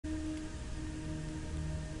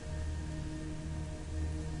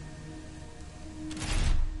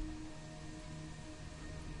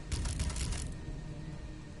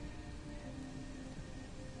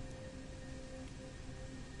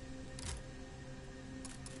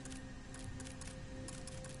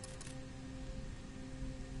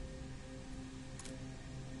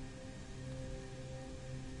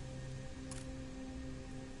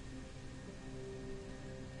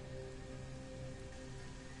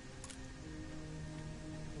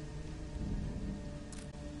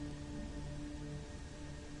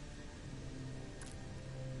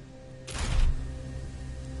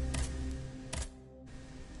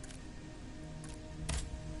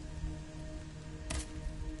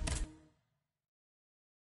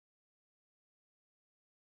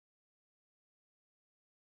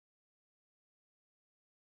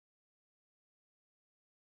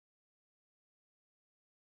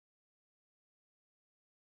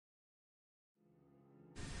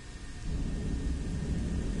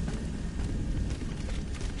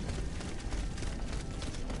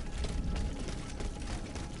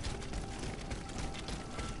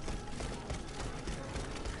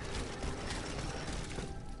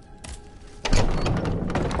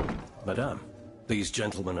Madame, these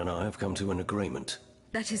gentlemen and I have come to an agreement.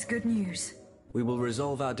 That is good news. We will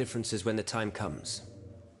resolve our differences when the time comes.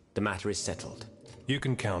 The matter is settled. You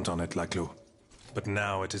can count on it, Laclos. But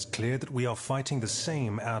now it is clear that we are fighting the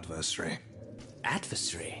same adversary.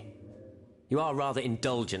 Adversary? You are rather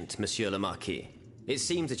indulgent, Monsieur le Marquis. It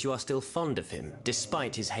seems that you are still fond of him,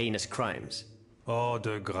 despite his heinous crimes. Oh,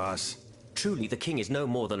 de grâce. Truly, the king is no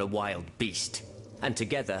more than a wild beast. And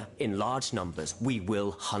together, in large numbers, we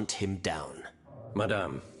will hunt him down.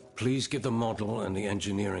 Madame, please give the model and the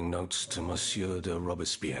engineering notes to Monsieur de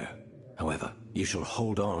Robespierre. However, you shall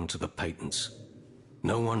hold on to the patents.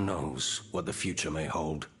 No one knows what the future may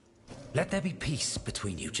hold. Let there be peace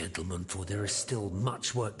between you, gentlemen, for there is still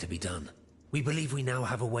much work to be done. We believe we now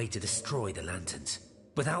have a way to destroy the lanterns.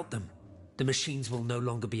 Without them, the machines will no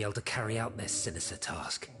longer be able to carry out their sinister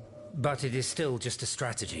task. But it is still just a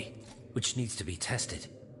strategy, which needs to be tested.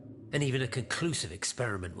 And even a conclusive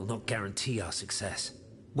experiment will not guarantee our success.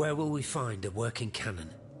 Where will we find a working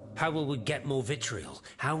cannon? How will we get more vitriol?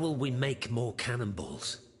 How will we make more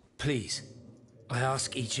cannonballs? Please, I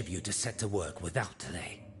ask each of you to set to work without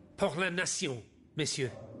delay. Pour la nation,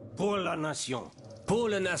 messieurs. Pour la nation. Pour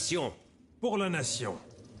la nation. Pour la nation.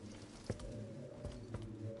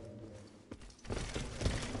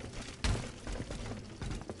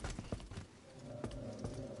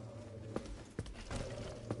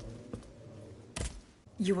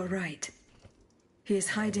 You were right. He is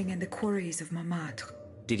hiding in the quarries of Montmartre.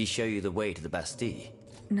 Did he show you the way to the Bastille?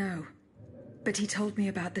 No, but he told me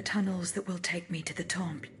about the tunnels that will take me to the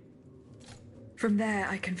Temple. From there,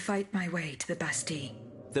 I can fight my way to the Bastille.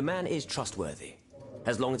 The man is trustworthy,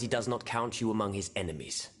 as long as he does not count you among his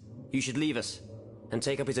enemies. You should leave us, and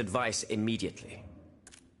take up his advice immediately.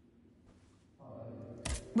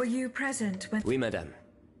 Were you present when— Oui, madame.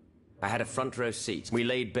 I had a front row seat. We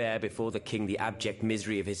laid bare before the king the abject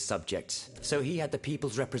misery of his subjects, so he had the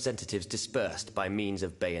people's representatives dispersed by means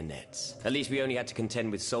of bayonets. At least we only had to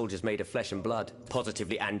contend with soldiers made of flesh and blood,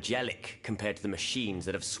 positively angelic compared to the machines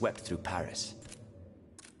that have swept through Paris.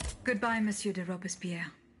 Goodbye, Monsieur de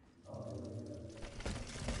Robespierre.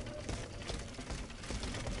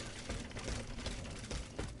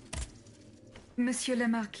 Monsieur le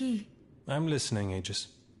Marquis. I'm listening, Aegis.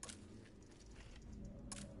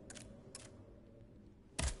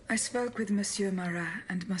 I spoke with Monsieur Marat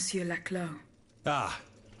and Monsieur Laclos. Ah,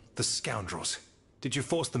 the scoundrels. Did you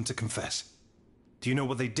force them to confess? Do you know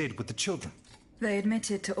what they did with the children? They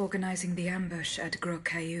admitted to organizing the ambush at Gros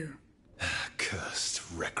Caillou. Cursed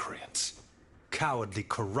recreants. Cowardly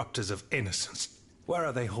corrupters of innocence. Where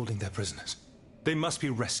are they holding their prisoners? They must be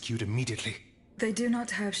rescued immediately. They do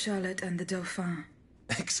not have Charlotte and the Dauphin.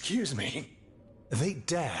 Excuse me? They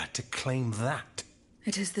dare to claim that?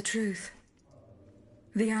 It is the truth.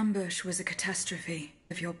 The ambush was a catastrophe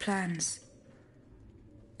of your plans.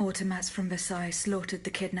 Automats from Versailles slaughtered the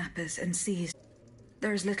kidnappers and seized.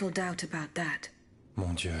 There is little doubt about that.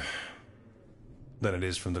 Mon Dieu. Then it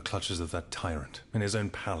is from the clutches of that tyrant in his own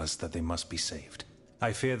palace that they must be saved.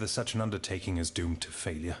 I fear that such an undertaking is doomed to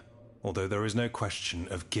failure, although there is no question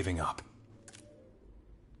of giving up.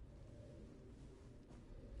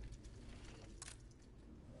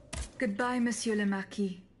 Goodbye, Monsieur le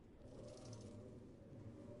Marquis.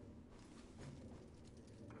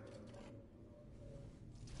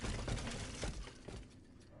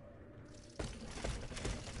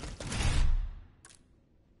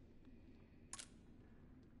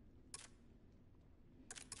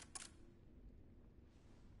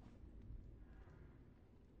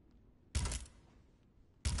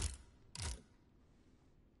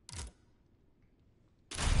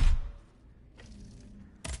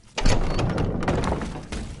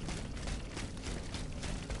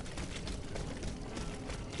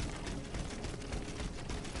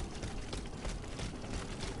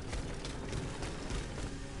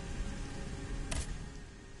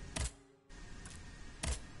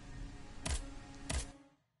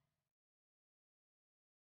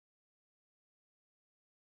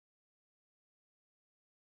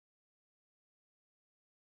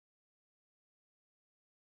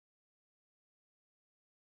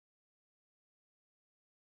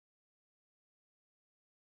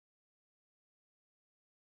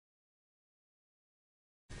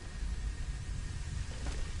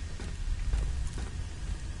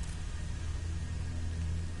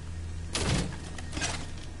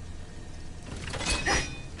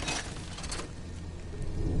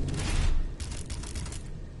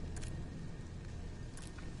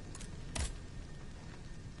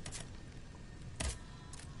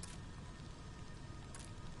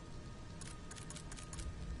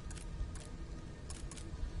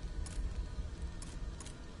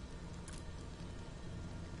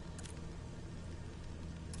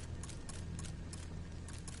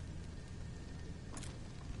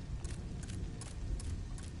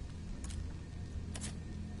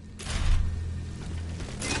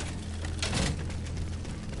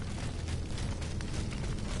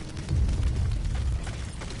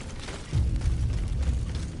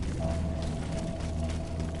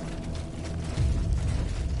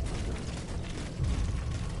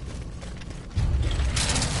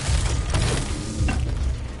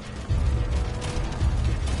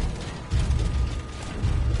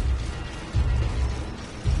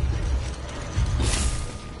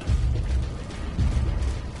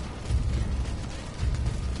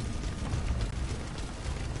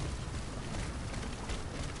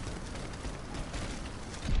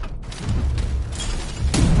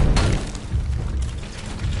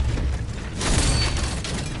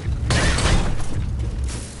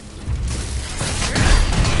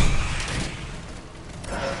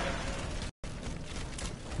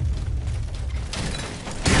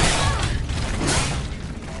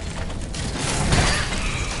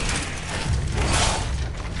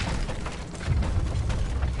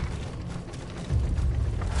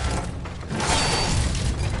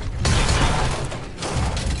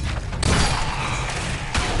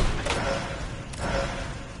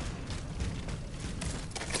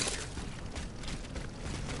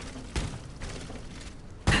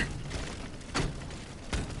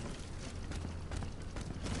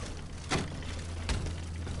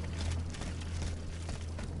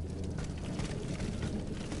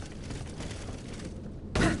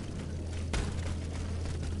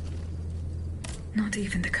 Not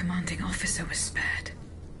even the commanding officer was spared.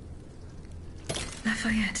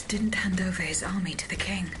 Lafayette didn't hand over his army to the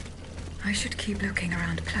king. I should keep looking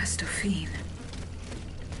around Place Dauphine.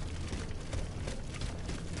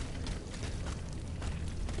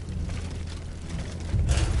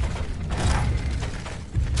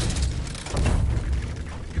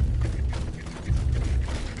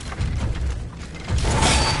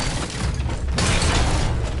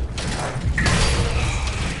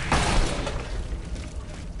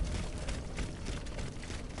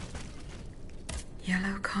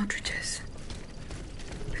 Yellow cartridges.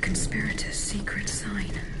 The conspirators' secret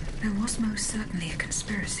sign. There was most certainly a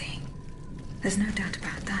conspiracy. There's no doubt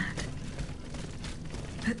about that.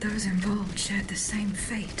 But those involved shared the same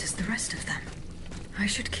fate as the rest of them. I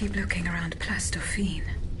should keep looking around Place Dauphine.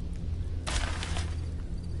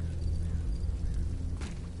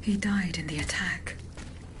 He died in the attack.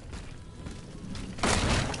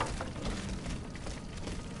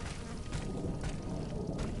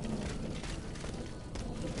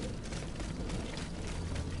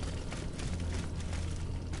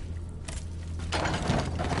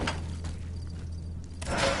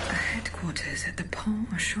 At the Pont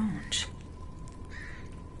au Change.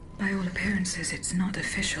 By all appearances, it's not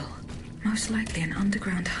official. Most likely an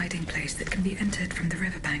underground hiding place that can be entered from the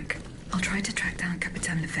riverbank. I'll try to track down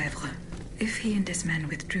Capitaine Lefebvre. If he and his men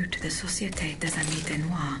withdrew to the Société des Amis des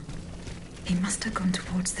Noirs, he must have gone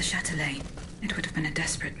towards the Châtelet. It would have been a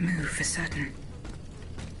desperate move for certain.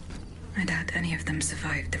 I doubt any of them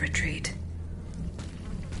survived the retreat.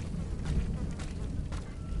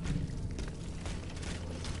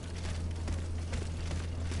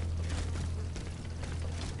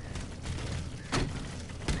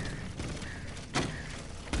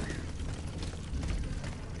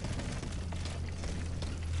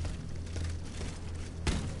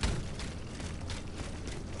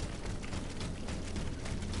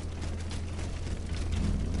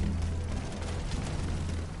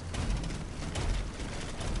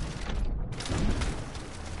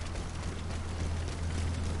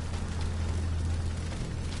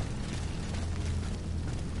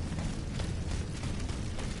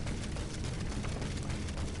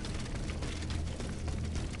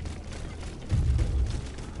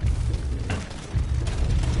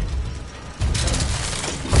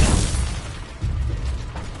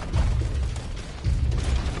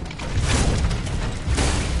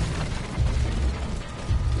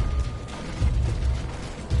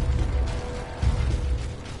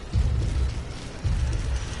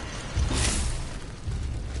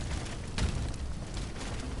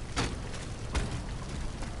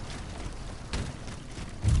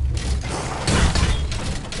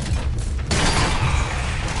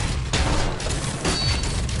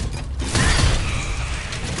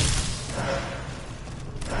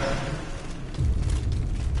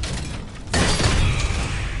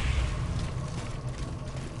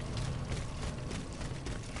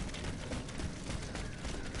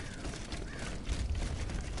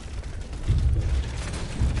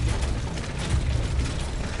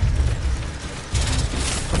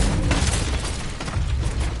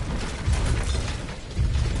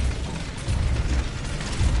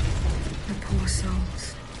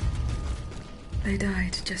 Souls. They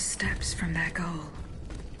died just steps from their goal.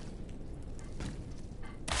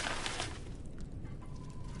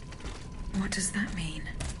 What does that mean?